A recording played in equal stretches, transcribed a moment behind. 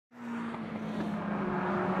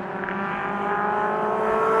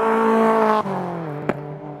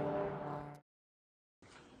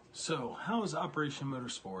So, how has Operation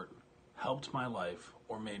Motorsport helped my life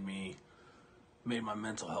or made my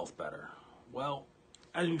mental health better? Well,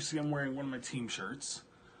 as you see, I'm wearing one of my team shirts,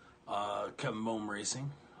 Kevin Bohm Racing,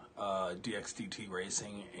 DXDT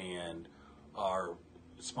Racing, and our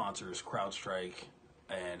sponsors CrowdStrike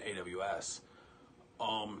and AWS.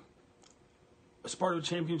 As part of a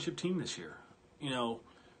championship team this year. You know,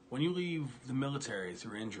 when you leave the military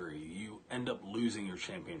through injury, you end up losing your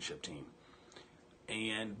championship team.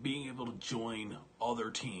 And being able to join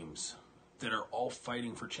other teams that are all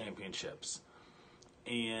fighting for championships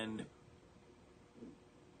and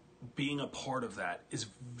being a part of that is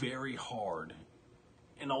very hard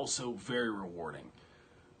and also very rewarding.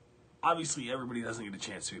 Obviously, everybody doesn't get a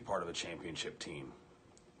chance to be part of a championship team.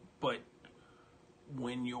 But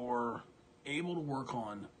when you're able to work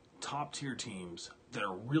on top tier teams that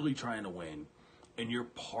are really trying to win and you're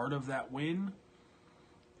part of that win,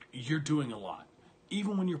 you're doing a lot.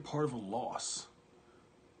 Even when you're part of a loss,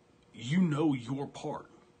 you know your part.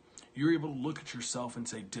 You're able to look at yourself and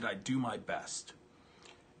say, did I do my best?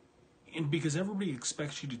 And because everybody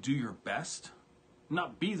expects you to do your best,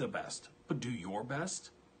 not be the best, but do your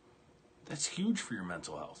best, that's huge for your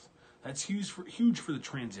mental health. That's huge for the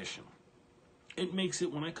transition. It makes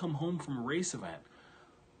it, when I come home from a race event,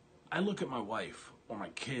 I look at my wife or my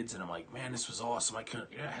kids and I'm like, man, this was awesome. I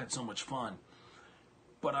had so much fun.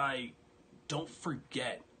 But I don't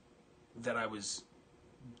forget that I was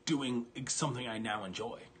doing something I now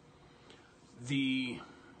enjoy. The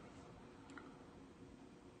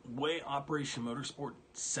way Operation Motorsport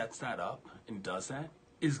sets that up and does that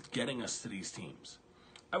is getting us to these teams.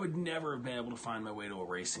 I would never have been able to find my way to a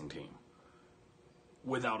racing team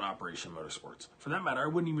without Operation Motorsports. For that matter, I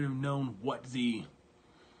wouldn't even have known what the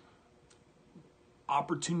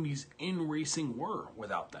opportunities in racing were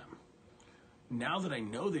without them. Now that I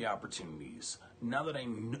know the opportunities, now that I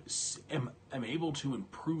am able to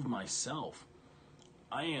improve myself,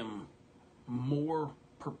 I am more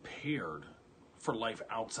prepared for life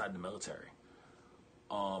outside the military.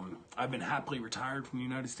 I've been happily retired from the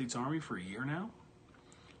United States Army for a year now.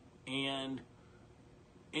 And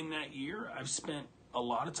in that year, I've spent a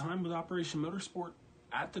lot of time with Operation Motorsport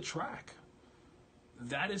at the track.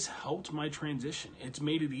 That has helped my transition. It's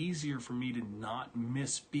made it easier for me to not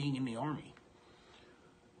miss being in the Army.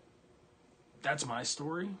 That's my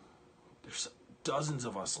story. There's dozens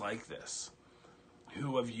of us like this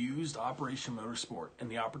who have used Operation Motorsport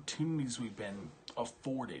and the opportunities we've been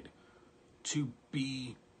afforded to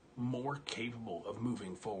be more capable of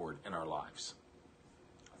moving forward in our lives.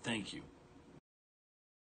 Thank you.